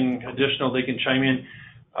something additional, they can chime in.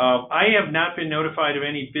 I have not been notified of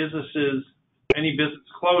any business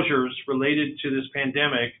closures related to this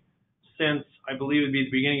pandemic since I believe it'd be the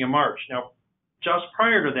beginning of March. Now, just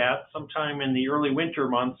prior to that, sometime in the early winter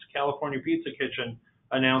months, California Pizza Kitchen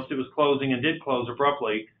announced it was closing and did close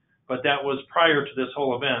abruptly, but that was prior to this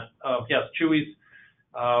whole event. Yes, Chuy's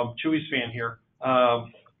fan here.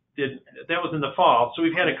 That was in the fall. So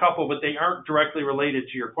we've had a couple, but they aren't directly related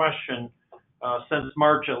to your question. Since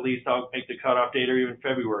March, at least, I'll make the cutoff date, or even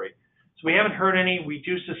February. So we haven't heard any. We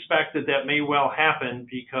do suspect that may well happen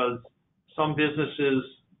because some businesses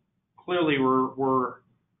clearly were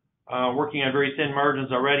working on very thin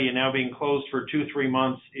margins already, and now being closed for 2-3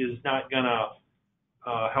 months is not going to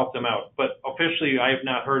help them out. But officially, I have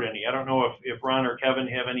not heard any. I don't know if Ron or Kevin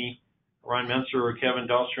have any, Ron Menser or Kevin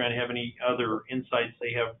Dahlstrand have any other insights.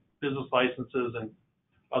 They have business licenses and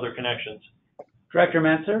other connections. Director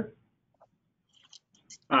Menser?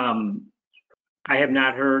 I have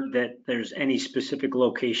not heard that there's any specific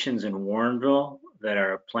locations in Warrenville that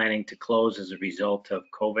are planning to close as a result of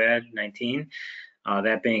COVID-19.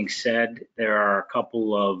 That being said, there are a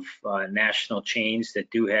couple of national chains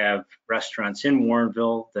that do have restaurants in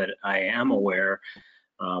Warrenville that I am aware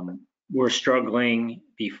were struggling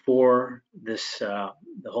before this the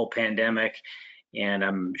whole pandemic, and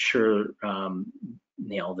I'm sure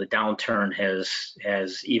the downturn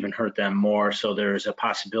has even hurt them more. So there's a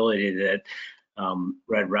possibility that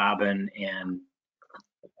Red Robin and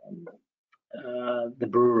the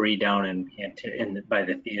brewery down by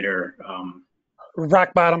the theater,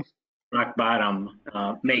 Rock Bottom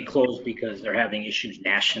may close because they're having issues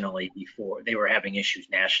nationally before. They were having issues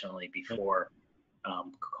nationally before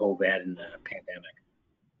COVID and the pandemic.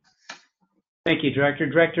 Thank you, Director.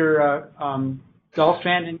 Director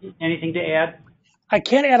Dahlstrand, anything to add? I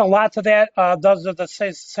can't add a lot to that. Those are the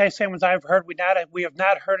same ones I've heard. We have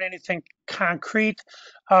not heard anything concrete.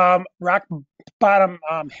 Rock Bottom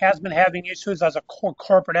has been having issues as a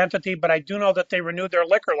corporate entity, but I do know that they renewed their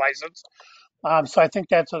liquor license. So I think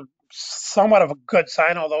that's somewhat of a good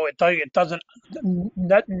sign, although it doesn't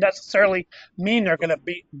necessarily mean they're going to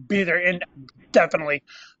be there indefinitely.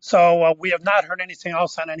 So we have not heard anything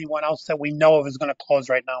else on anyone else that we know of is going to close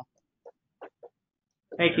right now.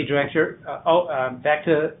 Thank you, Director. Back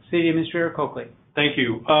to City Administrator Coakley. Thank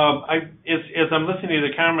you. As I'm listening to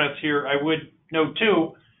the comments here, I would note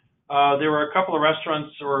too, there were a couple of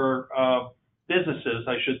restaurants or businesses,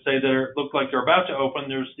 I should say, that look like they're about to open.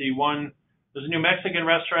 There's a New Mexican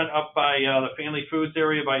restaurant up by the Family Foods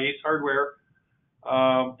area by Ace Hardware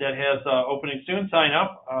that has opening soon. Sign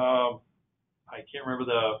up. I can't remember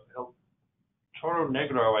the Toro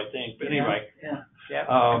Negro, I think, but anyway.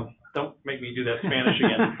 Yeah. Don't make me do that Spanish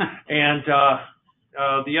again. And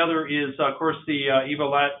the other is, of course, the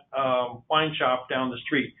Evalet wine shop down the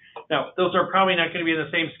street. Now, those are probably not going to be in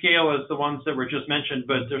the same scale as the ones that were just mentioned,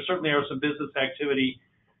 but there certainly are some business activity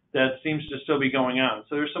that seems to still be going on.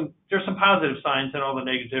 So there's some positive signs in all the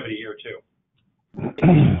negativity here too. Thank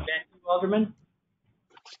you, Alderman.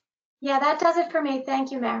 Yeah, that does it for me.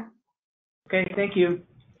 Thank you, Mayor. Okay, thank you.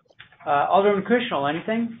 Alderman Chrishnell,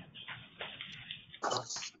 anything?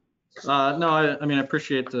 No, I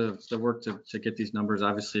appreciate the work to get these numbers.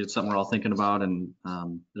 Obviously, it's something we're all thinking about, and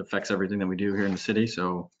it affects everything that we do here in the city.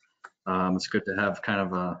 So it's good to have kind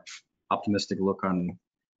of a optimistic look on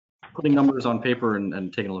putting numbers on paper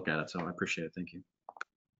and taking a look at it. So I appreciate it. Thank you.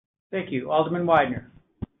 Thank you. Alderman Widener.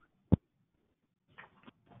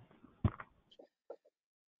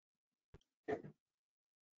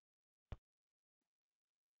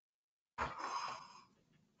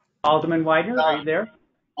 Alderman Widener, are you there?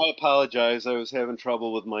 I apologize. I was having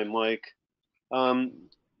trouble with my mic.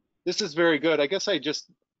 This is very good. I guess I just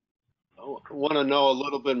want to know a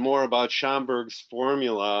little bit more about Schaumburg's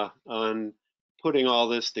formula on putting all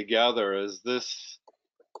this together. Is this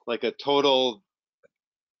like a total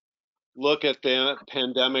look at the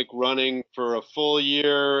pandemic running for a full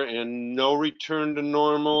year and no return to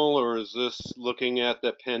normal, or is this looking at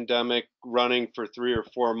the pandemic running for 3 or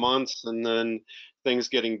 4 months and then things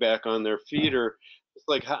getting back on their feet? Or it's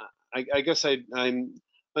like, I guess I'm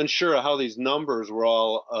unsure of how these numbers were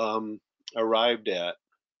all arrived at.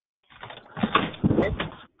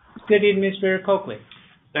 City Administrator Coakley.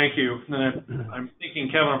 Thank you. I'm thinking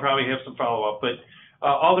Kevin will probably have some follow-up, but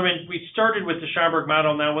Alderman, we started with the Schaumburg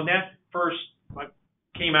model. Now, when that first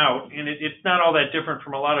came out, and it's not all that different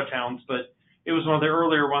from a lot of towns, but it was one of the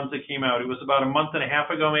earlier ones that came out. It was about a month and a half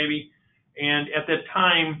ago, maybe. And at that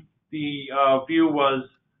time, the view was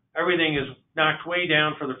everything is knocked way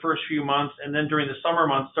down for the first few months, and then during the summer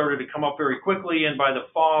months started to come up very quickly, and by the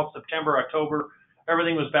fall, September, October,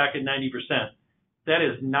 everything was back at 90%. That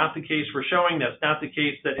is not the case for Showing. That's not the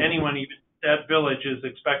case that anyone, even that village, is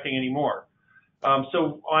expecting anymore.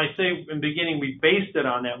 So when I say in the beginning we based it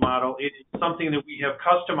on that model, it is something that we have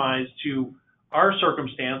customized to our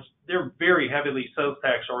circumstance. They're very heavily sales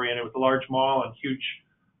tax oriented with a large mall and huge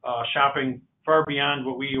shopping far beyond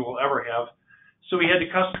what we will ever have. So we had to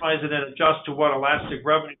customize it and adjust to what elastic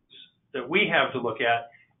revenues that we have to look at.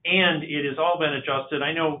 And it has all been adjusted.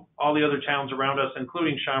 I know all the other towns around us,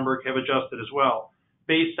 including Schaumburg, have adjusted as well,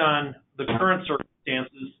 based on the current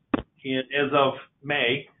circumstances as of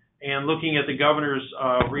May, and looking at the governor's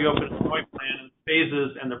reopen Illinois plan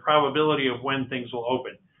phases and the probability of when things will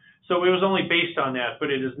open. So it was only based on that, but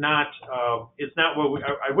it is not. It's not what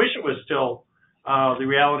I wish it was still the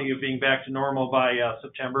reality of being back to normal by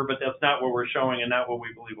September, but that's not what we're showing and not what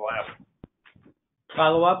we believe will happen.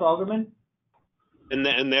 Follow up, Alderman.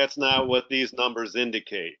 And that's not what these numbers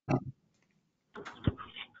indicate.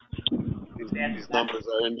 These numbers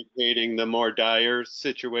are indicating the more dire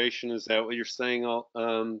situation. Is that what you're saying,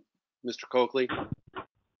 Mr. Coakley?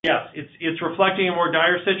 Yes, it's reflecting a more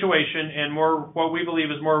dire situation and more what we believe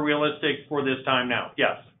is more realistic for this time now.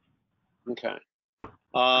 Yes. Okay.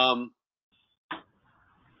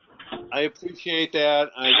 I appreciate that.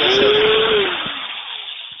 I guess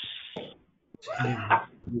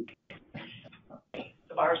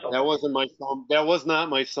that wasn't my sump. That was not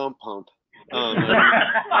my sump pump. Wow.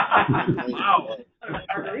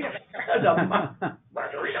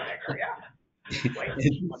 Margarita maker, yeah.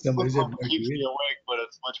 My sump pump keeps me awake, but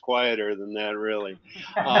it's much quieter than that, really.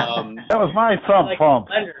 That was my sump pump.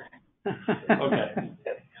 Okay.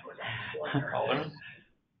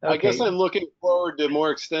 I guess I'm looking forward to more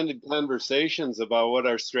extended conversations about what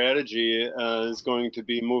our strategy is going to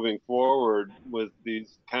be moving forward with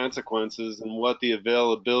these consequences and what the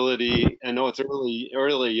availability. I know it's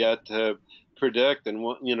early yet to predict, and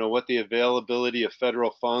what the availability of federal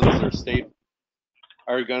funds or state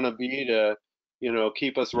are going to be to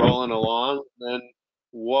keep us rolling along, and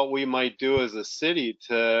what we might do as a city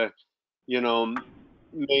to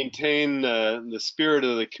maintain the spirit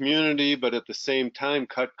of the community, but at the same time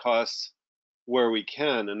cut costs where we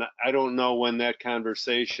can. And I don't know when that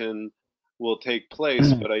conversation will take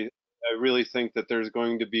place, but I really think that there's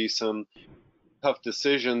going to be some tough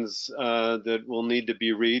decisions that will need to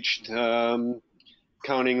be reached,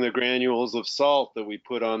 counting the granules of salt that we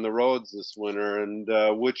put on the roads this winter, and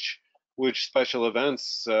which special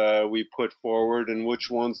events we put forward and which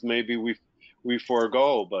ones maybe we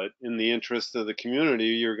forego. But in the interest of the community,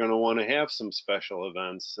 you're going to want to have some special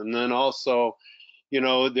events. And then also,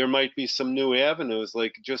 there might be some new avenues,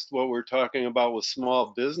 like just what we're talking about with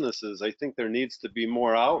small businesses. I think there needs to be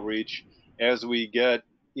more outreach as we get,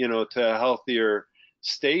 to a healthier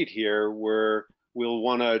state here, where we'll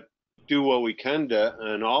want to do what we can to,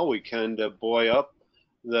 and all we can to buoy up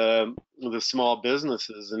the small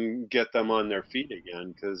businesses and get them on their feet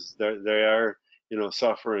again, because they are,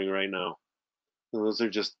 suffering right now. And those are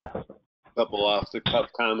just a couple off the cuff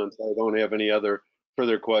comments. I don't have any other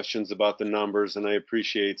further questions about the numbers, and I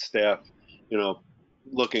appreciate staff,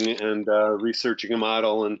 looking and researching a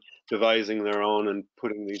model and devising their own and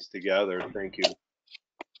putting these together. Thank you.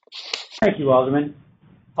 Thank you, Alderman.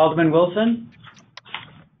 Alderman Wilson?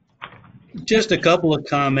 Just a couple of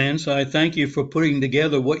comments. I thank you for putting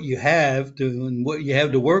together what you have and what you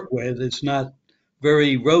have to work with. It's not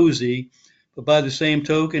very rosy, but by the same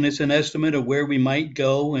token, it's an estimate of where we might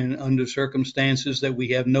go and under circumstances that we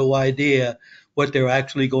have no idea what they're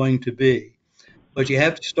actually going to be. But you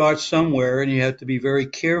have to start somewhere, and you have to be very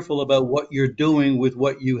careful about what you're doing with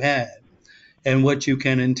what you have and what you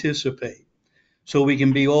can anticipate. So we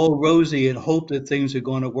can be all rosy and hope that things are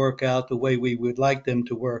going to work out the way we would like them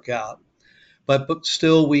to work out. but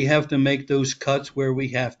still we have to make those cuts where we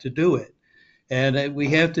have to do it. And we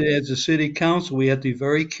have to, as a city council, we have to be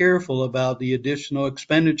very careful about the additional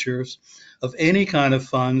expenditures of any kind of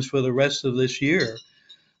funds for the rest of this year,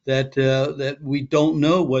 that we don't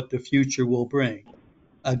know what the future will bring.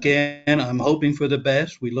 Again, I'm hoping for the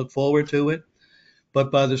best. We look forward to it.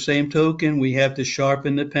 But by the same token, we have to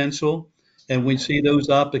sharpen the pencil, and we see those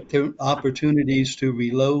opportunities to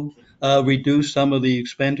reduce some of the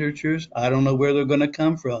expenditures. I don't know where they're going to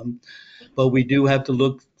come from, but we do have to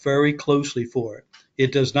look very closely for it.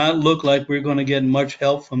 It does not look like we're going to get much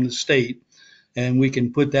help from the state, and we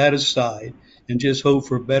can put that aside and just hope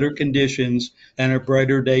for better conditions and a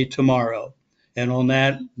brighter day tomorrow. And on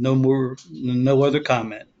that, no other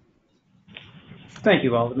comment. Thank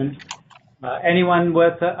you, Alderman. Anyone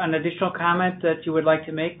with an additional comment that you would like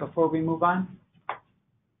to make before we move on?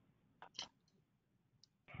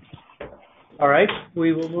 All right,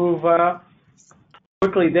 we will move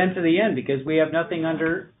quickly then to the end because we have nothing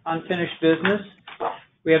under unfinished business.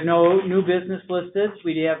 We have no new business listed.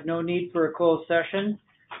 We have no need for a closed session.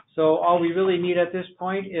 So all we really need at this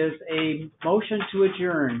point is a motion to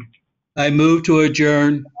adjourn. I move to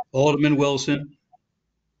adjourn. Alderman Wilson.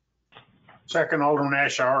 Second, Alderman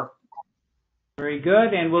Ashour. Very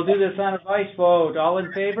good, and we'll do this on a voice vote. All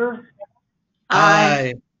in favor?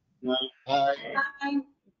 Aye. Aye.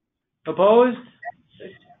 Opposed?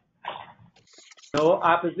 No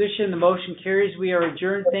opposition. The motion carries. We are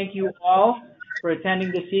adjourned. Thank you all for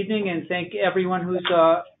attending this evening, and thank everyone who's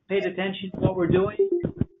paid attention to what we're doing.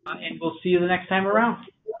 And we'll see you the next time around.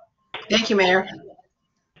 Thank you, Mayor.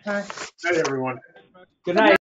 Good night, everyone. Good night.